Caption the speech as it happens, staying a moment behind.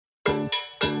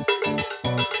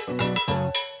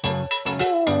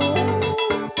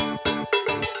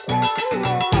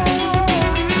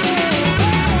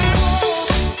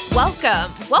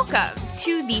Welcome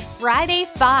to the Friday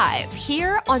Five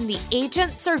here on the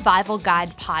Agent Survival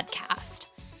Guide podcast.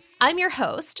 I'm your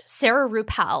host, Sarah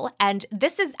Ruppel, and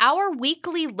this is our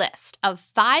weekly list of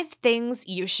 5 things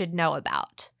you should know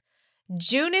about.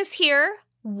 June is here,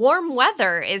 warm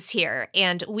weather is here,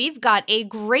 and we've got a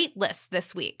great list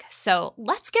this week. So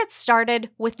let's get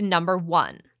started with number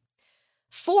 1.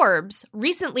 Forbes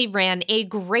recently ran a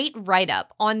great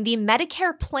write-up on the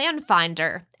Medicare Plan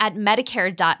Finder at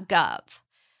Medicare.gov.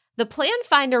 The Plan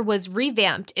Finder was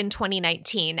revamped in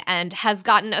 2019 and has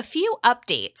gotten a few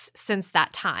updates since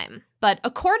that time. But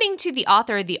according to the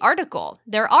author of the article,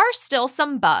 there are still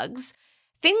some bugs,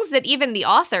 things that even the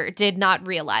author did not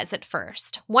realize at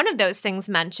first. One of those things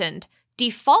mentioned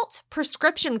default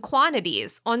prescription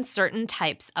quantities on certain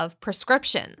types of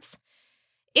prescriptions.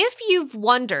 If you've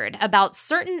wondered about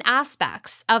certain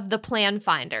aspects of the Plan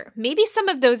Finder, maybe some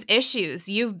of those issues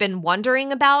you've been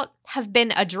wondering about have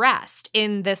been addressed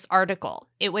in this article.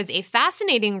 It was a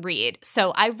fascinating read,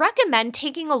 so I recommend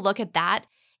taking a look at that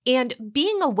and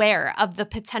being aware of the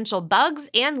potential bugs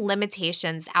and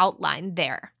limitations outlined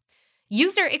there.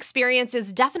 User experience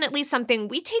is definitely something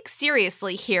we take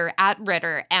seriously here at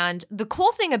Ritter, and the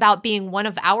cool thing about being one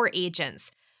of our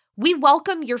agents, we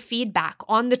welcome your feedback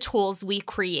on the tools we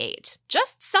create.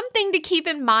 Just something to keep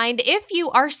in mind if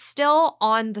you are still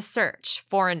on the search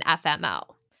for an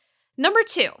FMO. Number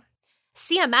 2,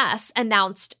 CMS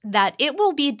announced that it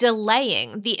will be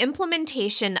delaying the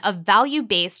implementation of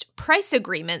value-based price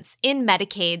agreements in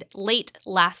Medicaid late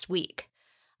last week.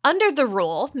 Under the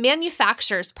rule,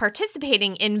 manufacturers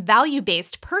participating in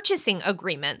value-based purchasing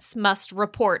agreements must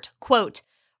report, quote,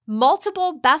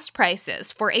 multiple best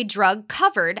prices for a drug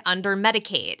covered under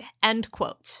Medicaid, end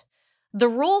quote. The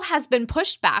rule has been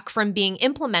pushed back from being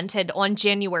implemented on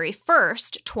January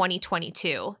 1st,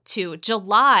 2022 to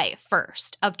July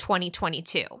 1st of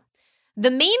 2022.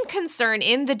 The main concern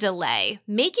in the delay,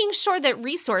 making sure that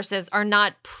resources are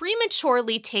not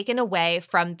prematurely taken away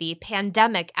from the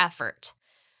pandemic effort.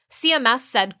 CMS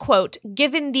said, quote,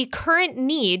 given the current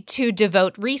need to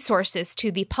devote resources to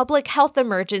the public health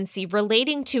emergency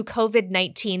relating to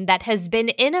COVID-19 that has been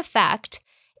in effect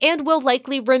and will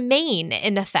likely remain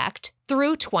in effect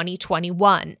through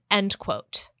 2021, end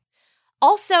quote.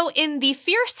 Also, in the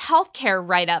Fierce Healthcare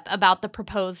write-up about the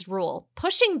proposed rule,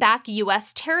 pushing back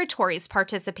U.S. territories'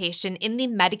 participation in the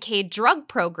Medicaid drug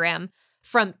program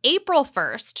from April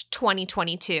 1st,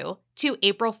 2022 to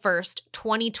April 1st,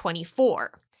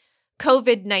 2024.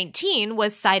 COVID-19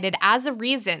 was cited as a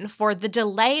reason for the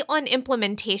delay on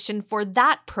implementation for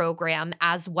that program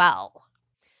as well.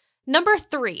 Number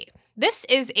 3, this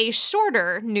is a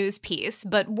shorter news piece,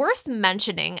 but worth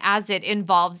mentioning as it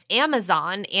involves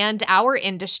Amazon and our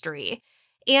industry,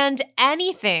 and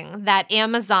anything that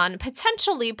Amazon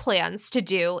potentially plans to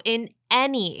do in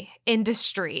any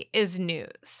industry is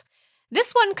news.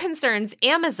 This one concerns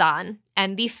Amazon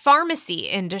and the pharmacy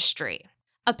industry.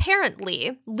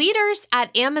 Apparently, leaders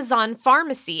at Amazon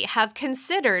Pharmacy have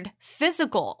considered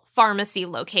physical pharmacy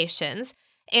locations,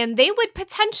 and they would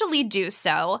potentially do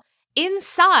so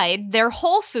inside their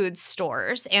Whole Foods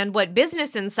stores and what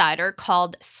Business Insider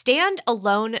called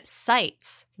stand-alone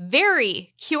sites.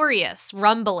 Very curious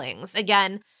rumblings.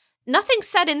 Again, nothing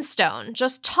set in stone,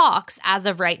 just talks as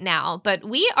of right now, but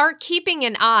we are keeping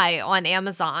an eye on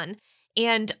Amazon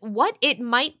and what it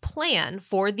might plan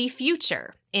for the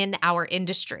future in our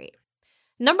industry.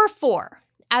 Number 4,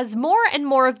 as more and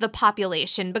more of the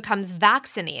population becomes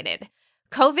vaccinated,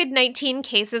 COVID-19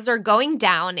 cases are going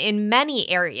down in many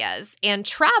areas, and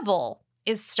travel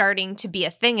is starting to be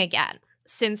a thing again.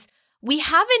 Since we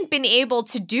haven't been able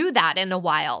to do that in a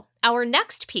while, our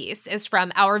next piece is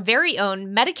from our very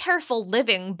own Medicareful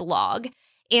Living blog,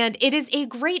 and it is a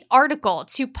great article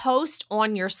to post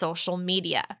on your social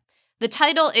media. The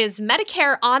title is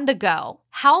Medicare on the Go,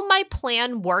 How My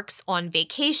Plan Works on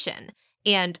Vacation.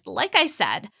 And like I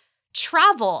said,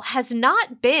 travel has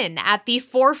not been at the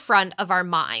forefront of our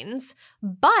minds,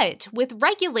 but with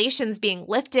regulations being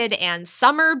lifted and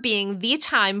summer being the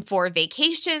time for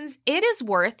vacations, it is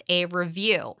worth a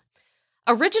review.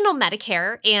 Original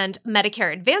Medicare and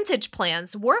Medicare Advantage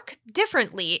plans work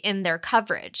differently in their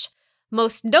coverage.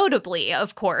 Most notably,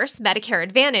 of course, Medicare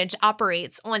Advantage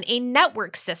operates on a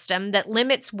network system that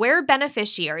limits where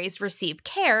beneficiaries receive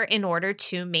care in order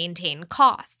to maintain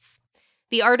costs.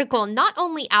 The article not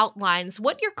only outlines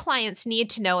what your clients need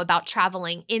to know about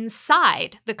traveling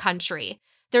inside the country,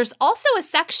 there's also a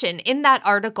section in that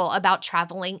article about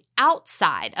traveling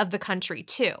outside of the country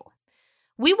too.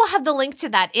 We will have the link to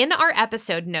that in our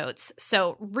episode notes,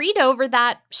 so read over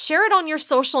that, share it on your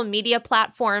social media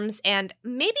platforms, and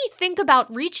maybe think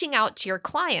about reaching out to your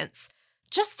clients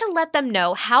just to let them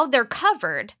know how they're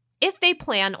covered if they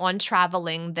plan on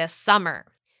traveling this summer.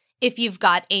 If you've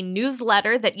got a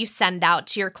newsletter that you send out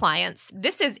to your clients,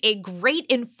 this is a great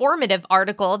informative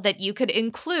article that you could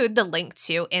include the link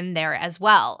to in there as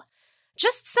well.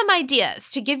 Just some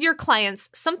ideas to give your clients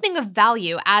something of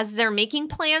value as they're making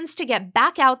plans to get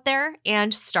back out there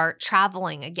and start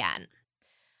traveling again.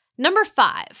 Number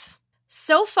 5.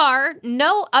 So far,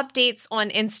 no updates on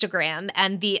Instagram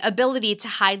and the ability to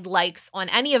hide likes on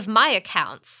any of my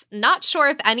accounts. Not sure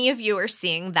if any of you are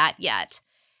seeing that yet.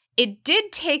 It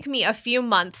did take me a few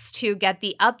months to get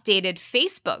the updated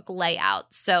Facebook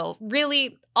layout, so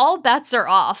really all bets are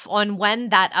off on when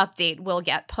that update will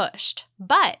get pushed.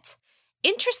 But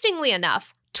interestingly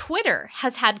enough, Twitter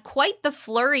has had quite the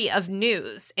flurry of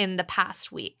news in the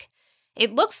past week.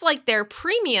 It looks like their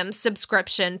premium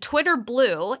subscription, Twitter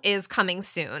Blue, is coming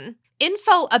soon.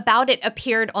 Info about it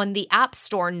appeared on the App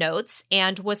Store notes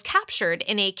and was captured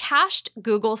in a cached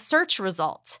Google search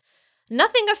result.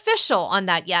 Nothing official on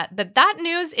that yet, but that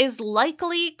news is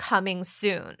likely coming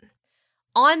soon.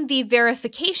 On the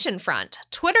verification front,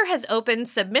 Twitter has opened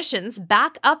submissions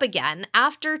back up again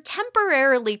after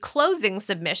temporarily closing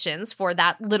submissions for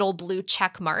that little blue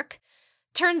check mark.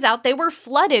 Turns out they were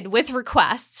flooded with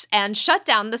requests and shut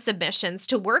down the submissions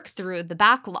to work through the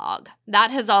backlog.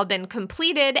 That has all been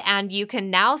completed, and you can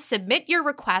now submit your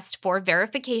request for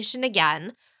verification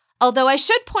again, although I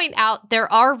should point out there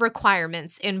are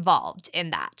requirements involved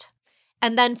in that.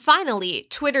 And then finally,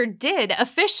 Twitter did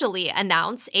officially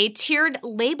announce a tiered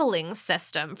labeling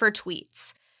system for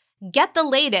tweets. Get the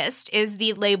Latest is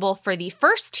the label for the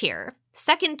first tier.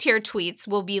 Second tier tweets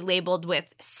will be labeled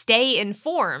with Stay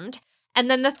Informed, and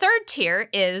then the third tier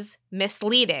is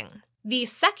Misleading. The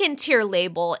second tier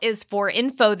label is for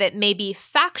info that may be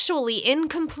factually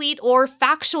incomplete or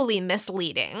factually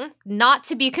misleading, not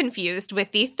to be confused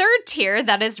with the third tier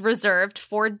that is reserved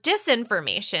for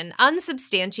disinformation,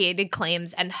 unsubstantiated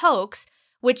claims, and hoax,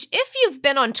 which if you've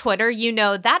been on Twitter, you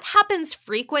know that happens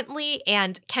frequently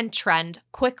and can trend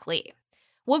quickly.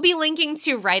 We'll be linking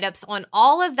to write-ups on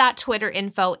all of that Twitter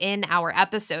info in our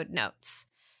episode notes.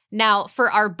 Now,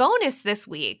 for our bonus this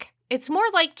week, it's more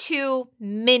like 2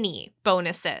 mini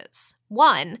bonuses.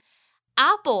 1,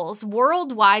 Apple's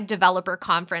Worldwide Developer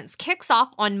Conference kicks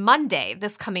off on Monday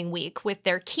this coming week with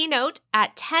their keynote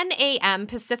at 10 a.m.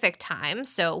 Pacific time,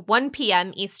 so 1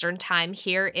 p.m. Eastern time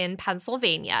here in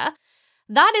Pennsylvania.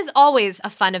 That is always a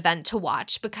fun event to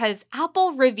watch because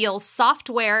Apple reveals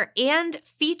software and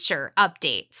feature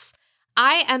updates.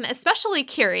 I am especially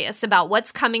curious about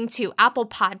what's coming to Apple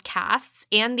Podcasts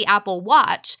and the Apple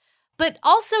Watch, but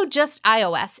also just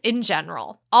iOS in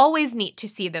general. Always neat to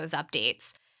see those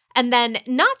updates. And then,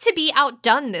 not to be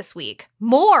outdone this week,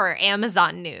 more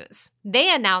Amazon news.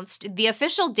 They announced the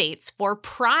official dates for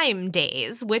Prime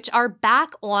Days, which are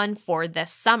back on for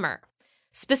this summer.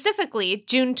 Specifically,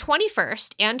 June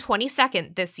 21st and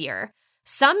 22nd this year.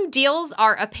 Some deals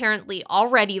are apparently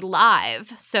already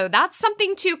live, so that's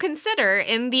something to consider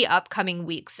in the upcoming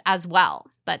weeks as well.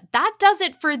 But that does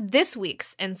it for this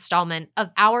week's installment of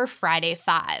our Friday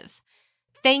 5.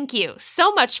 Thank you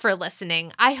so much for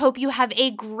listening. I hope you have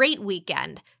a great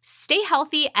weekend. Stay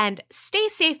healthy and stay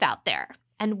safe out there.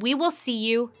 And we will see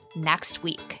you next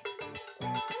week.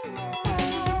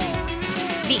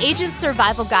 The Agent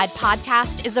Survival Guide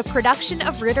podcast is a production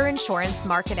of Ritter Insurance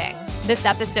Marketing. This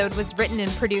episode was written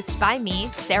and produced by me,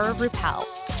 Sarah Ruppel.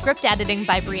 Script editing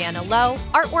by Brianna Lowe.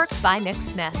 Artwork by Nick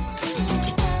Smith.